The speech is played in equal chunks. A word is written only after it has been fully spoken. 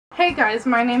Hey guys,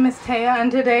 my name is Taye, and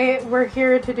today we're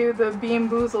here to do the Being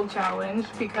Boozled challenge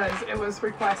because it was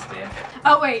requested.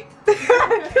 Oh wait,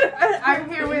 I'm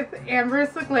here with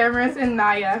Amber's the Glamorous and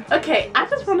Naya. Okay, I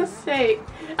just want to say,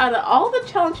 out of all the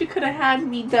challenge you could have had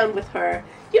me done with her,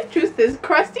 you choose this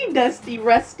crusty, dusty,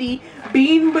 rusty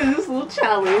Being Boozled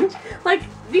challenge. Like,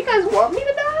 do you guys want me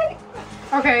to die?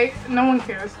 Okay, no one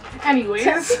cares. Anyways.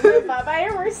 Bye-bye,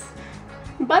 Amber's.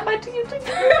 Bye-bye to you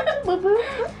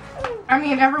too. I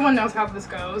mean, everyone knows how this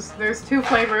goes. There's two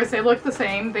flavors, they look the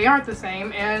same, they aren't the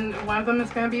same, and one of them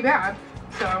is going to be bad.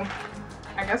 So,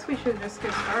 I guess we should just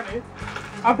get started.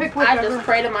 I'll pick whichever. I just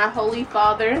pray to my Holy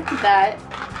Father that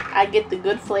I get the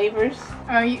good flavors.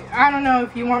 I don't know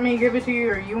if you want me to give it to you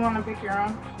or you want to pick your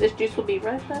own. This juice will be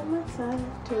right by my side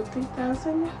till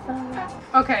 2005.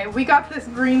 Okay, we got this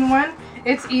green one.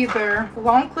 It's either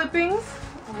long clippings.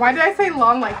 Why did I say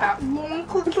long like that? Long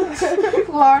clippings.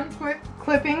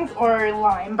 Clippings or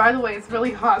lime. By the way, it's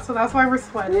really hot, so that's why we're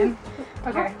sweating.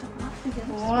 Okay.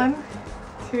 1,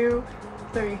 2,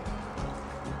 3.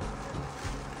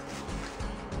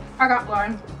 I got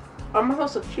lime. I'm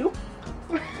supposed to chew.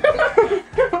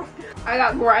 I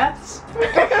got grass.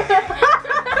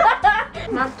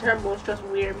 Not terrible, it's just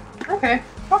weird. Okay,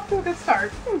 off to a good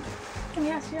start.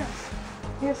 Yes, yes.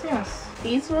 Yes, yes.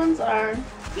 These ones are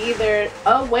either,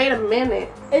 oh wait a minute,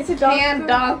 It's a dog canned food.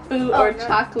 dog food Oh, or no.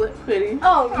 chocolate pudding.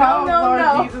 Oh, no, Oh, no, Lord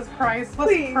no. Jesus Christ.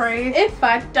 Let's Please. pray. If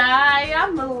I die,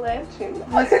 I'm a legend.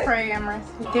 Let's pray, Amherst.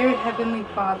 Dear Heavenly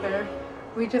Father,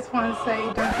 we just want to say,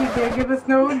 don't you dare give us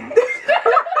no...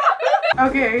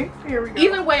 Okay, here we go.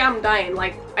 Either way, I'm dying.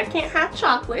 Like, I can't have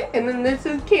chocolate, and then this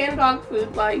is canned dog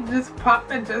food. Like, Just pop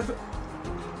and just...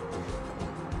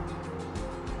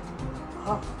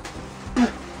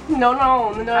 no,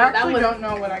 I that actually was don't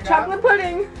know what I got. Chocolate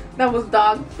pudding. that was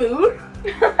dog food.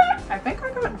 I think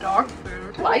I got dog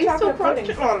food. Why are you still Chocolate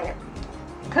pudding. crunching on it?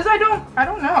 Because I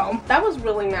don't know. That was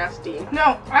really nasty.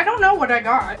 No, I don't know what I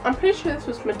got. I'm pretty sure this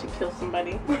was meant to kill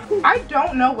somebody. I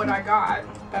don't know what I got,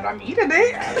 but I'm eating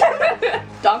it.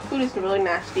 Dog food is really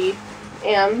nasty,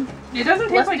 and It doesn't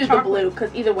taste let's like do chocolate. the blue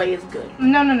because either way is good.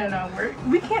 No.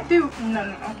 We can't do...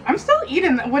 No. I'm still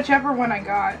eating whichever one I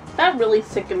got. That really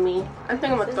sickened me. I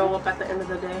think I'm gonna throw up at the end of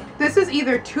the day. This is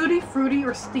either Tutti Frutti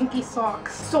or Stinky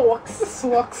Socks. Socks.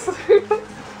 Socks.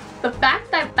 The fact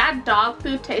that that dog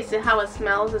food tasted how it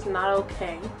smells is not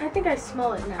okay. I think I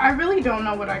smell it now. I really don't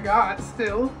know what I got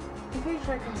still. I'm pretty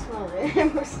sure I can smell it.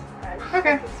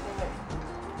 Okay.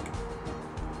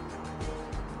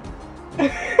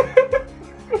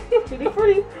 Tutti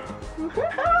frutti.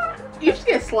 You should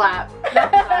get slapped.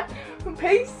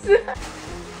 Peace.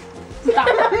 Stop.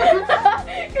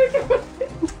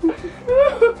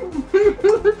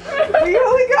 We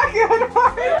only got good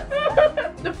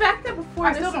heart. The fact that before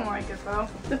I this, still don't like it though.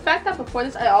 the fact that before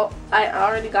this, I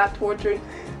already got tortured.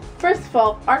 First of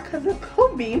all, our cousin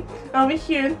Kobe over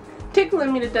here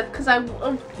tickling me to death because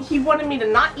he wanted me to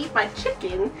not eat my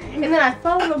chicken, and then I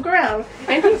fell on the ground,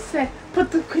 and he said,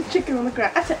 "Put the chicken on the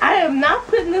ground." I said, "I am not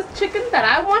putting this chicken that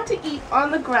I want to eat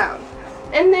on the ground."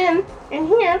 And then in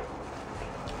here,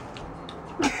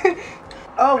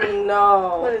 oh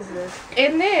no! What is this?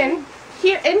 And then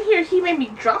in here, he made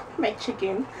me drop my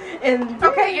chicken. And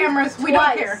Okay, Amherst, we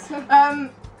don't care. Twice.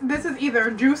 This is either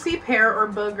Juicy Pear or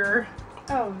Booger.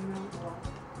 Oh no.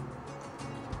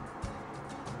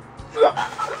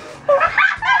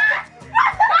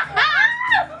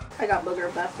 I got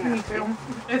booger best now. Me too.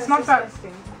 It's That's not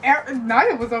disgusting. that.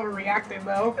 Naya was overreacting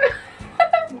though.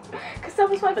 Cause that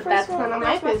was my But first that's one. none of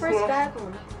That my was my first business. bad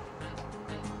one.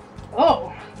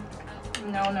 Oh.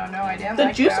 No, I didn't The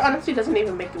like juice that. honestly doesn't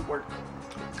even make it work.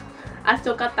 I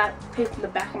still got that taste in the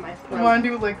back of my You throat. want to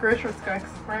do licorice or Skunk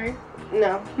Sprite?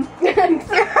 No.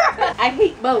 I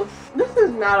hate both. This is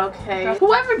not okay.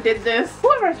 Whoever did this,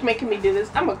 whoever's making me do this,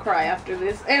 I'm gonna cry after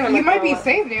this. And I'm You gonna might be throw up.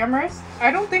 saved, Amherst.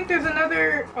 I don't think there's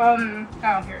another, oh,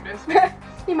 here it is.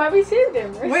 You might be saved,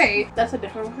 Amber. Wait. That's a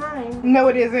different kind. No,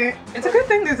 it isn't. It's a good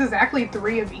thing there's exactly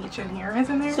 3 of each in here,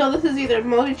 isn't there? So this is either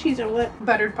moldy cheese or what?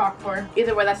 Buttered popcorn.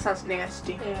 Either way, that sounds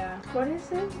nasty. Yeah. What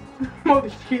is it?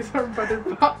 Moldy cheese or buttered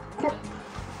popcorn.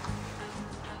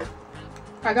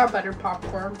 I got buttered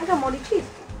popcorn. I got moldy cheese.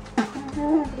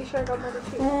 Pretty sure I got moldy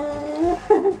cheese.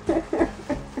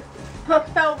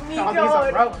 Help me, Oh, these God.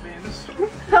 are relevant.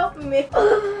 Help me.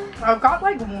 I've got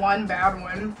like one bad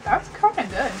one. That's kind of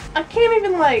good. I can't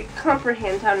even like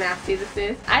comprehend how nasty this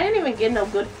is. I didn't even get no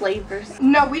good flavors.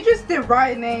 No, we just did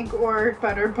rotten egg or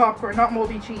buttered popcorn, not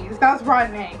moldy cheese. That's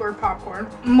rotten egg or popcorn.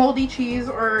 Moldy cheese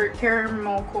or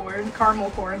caramel corn.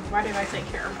 Caramel corn. Why did I say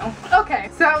caramel? Okay,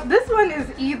 so this one is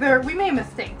either, we made a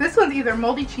mistake. This one's either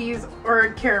moldy cheese or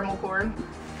caramel corn.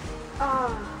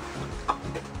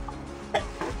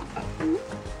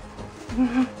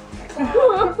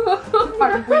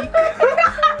 I'm weak.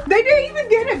 They didn't even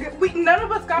get a good. None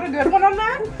of us got a good one on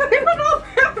that. They put all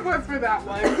bad ones for that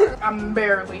one. I'm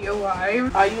barely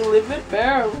alive. Are you living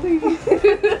barely?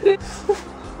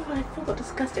 I feel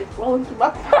disgusting rolling through my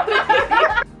body.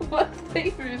 What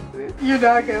flavor is this? You're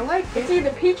not gonna like It's it. either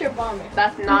peach or vomit.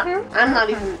 That's not. I'm not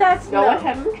even. That's Go no.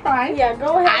 ahead and try. Yeah,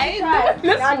 go ahead and try.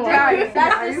 This Not one. doing it.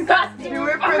 That's Guys, disgusting. do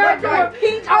it for I'm the not guys.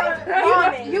 doing peach or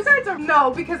vomit. You guys are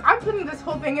no, because I'm putting this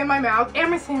whole thing in my mouth.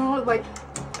 And my sandwich like.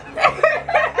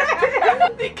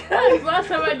 Because last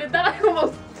time I did that, I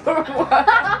almost threw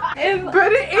up. And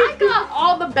But I got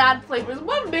all the bad flavors.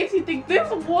 What makes you think this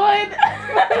one?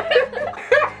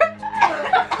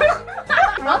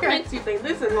 What Okay. makes you think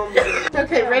this is one?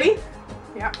 Okay, ready?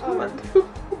 Yeah.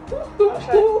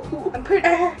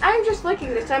 I'm just licking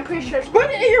this. I'm pretty sure it's Put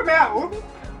it in your mouth.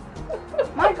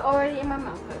 mine's already in my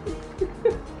mouth.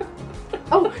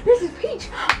 Oh, this is peach.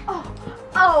 Oh,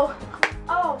 oh,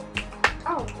 oh,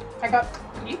 oh. I got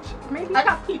peach, maybe. I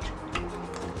got peach.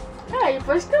 Yeah, your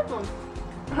first good one.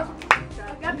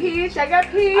 I got peach. I got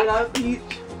peach. I got peach.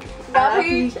 I got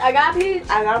peach. I got peach.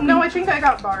 I got peach. No, I think I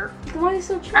got barf. Why is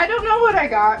so true? I don't know what I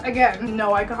got. Again,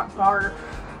 no, I got barf.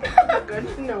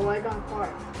 Good. No, I got barf.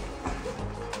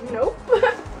 Nope.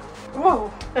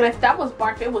 Whoa. And if that was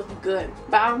barf, it was good.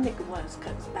 But I don't think it was,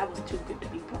 because that was too good to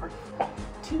be barf.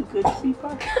 Too good to be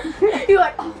barf. You're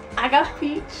like, oh, I got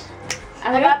peach.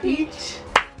 I got peach.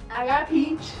 I got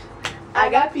peach. I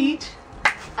got peach.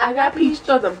 I got peach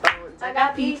to the bones. I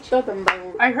got peach to the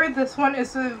bones. I heard this one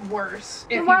is the worst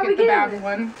if Then why you are we get the bad getting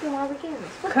one. then why are we getting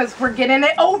this? Because we're getting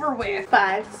it over with.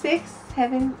 5, 6,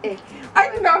 7, 8.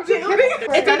 I'm not kidding.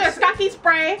 It's either skunky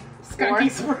spray Skunky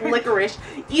or spray. licorice.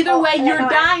 Either way, you're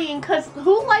dying, because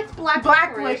who likes black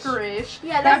licorice.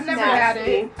 Yeah, I've that's never had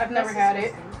nasty. it. I've never had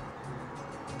it.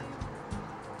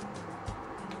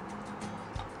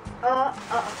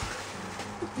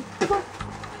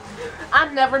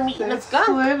 I'm never meeting a This skunk.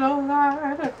 little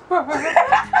light.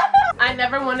 I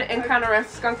never want to encounter a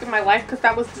skunk in my life because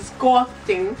that was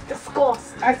disgusting.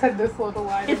 Disgust. I said this little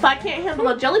light. If I can't handle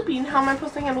a jelly bean, how am I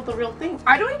supposed to handle the real thing?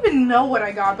 I don't even know what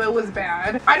I got, but it was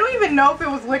bad. I don't even know if it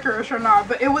was licorice or not,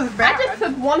 but it was bad. I just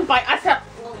took one bite. I said,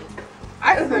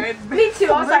 I said. Me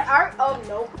too. I was like, oh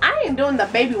no. I ain't doing the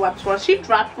baby wipes one. She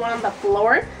dropped one on the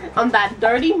floor, on that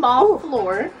dirty mall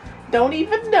floor. Don't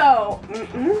even know.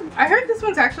 I heard this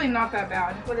one's actually not that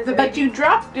bad. What is The it? But you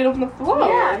dropped it on the floor.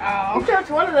 Yeah. You Oh. dropped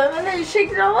one of them and then you shake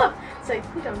it all up. It's like,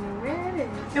 we don't know where it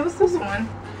is. It was this one.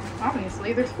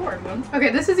 Obviously, there's 4 of them. Okay,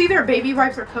 this is either baby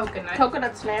wipes or coconut.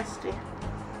 Coconut's nasty.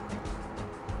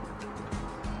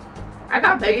 I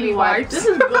got baby wipes. This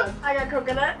is good. I got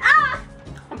coconut. Ah!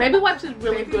 Baby wipes is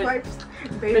really baby good. wipes.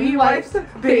 Baby wipes.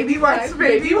 Baby wipes.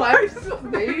 Baby wipes.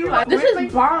 Baby wipes. This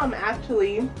is bomb,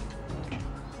 actually.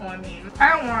 Oh, I mean, I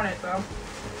don't want it though.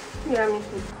 Yeah, me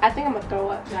too. I think I'm gonna throw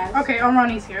up, guys. Okay,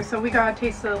 Ronnie's here, so we gotta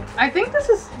taste the. I think this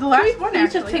is the last one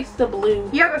Please just actually. taste the blue.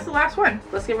 Yeah, that's the last one.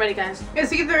 Let's get ready, guys.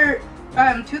 It's either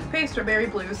toothpaste or berry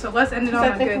blue. So let's end it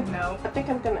on a good note. I think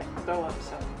I'm gonna throw up,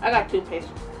 so. I got toothpaste.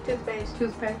 Toothpaste.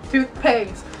 Toothpaste.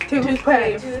 Toothpaste.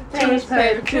 Toothpaste.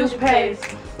 Toothpaste.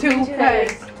 Toothpaste.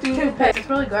 Toothpaste. Toothpaste. It's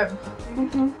really good.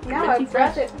 Now our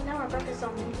breath is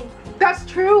on me. That's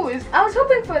true. It's I was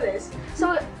hoping for this.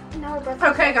 So now our breath is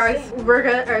okay, on guys. me. We're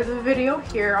gonna end the video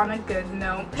here on a good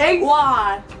note. Hey,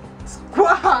 squad.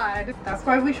 Squad. That's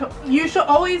why you should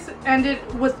always end it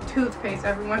with toothpaste.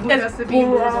 Everyone who does the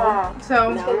Boozled.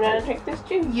 So Now I'm gonna take this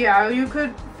juice. yeah, you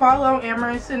could follow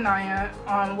Amaris and Naya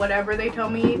on whatever they tell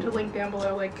me to link down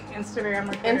below, like Instagram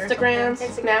or Twitter. Instagram, Or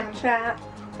something. Snapchat.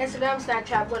 Instagram,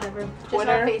 Snapchat, whatever. Just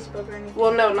Twitter. not Facebook or anything.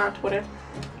 Well, no, not Twitter.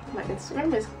 My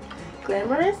Instagram is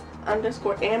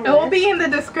glamorous_amorous. It will be in the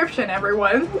description,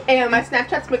 everyone. And my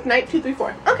Snapchat's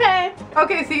McKnight234. Okay.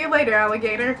 Okay, see you later,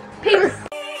 alligator. Peace.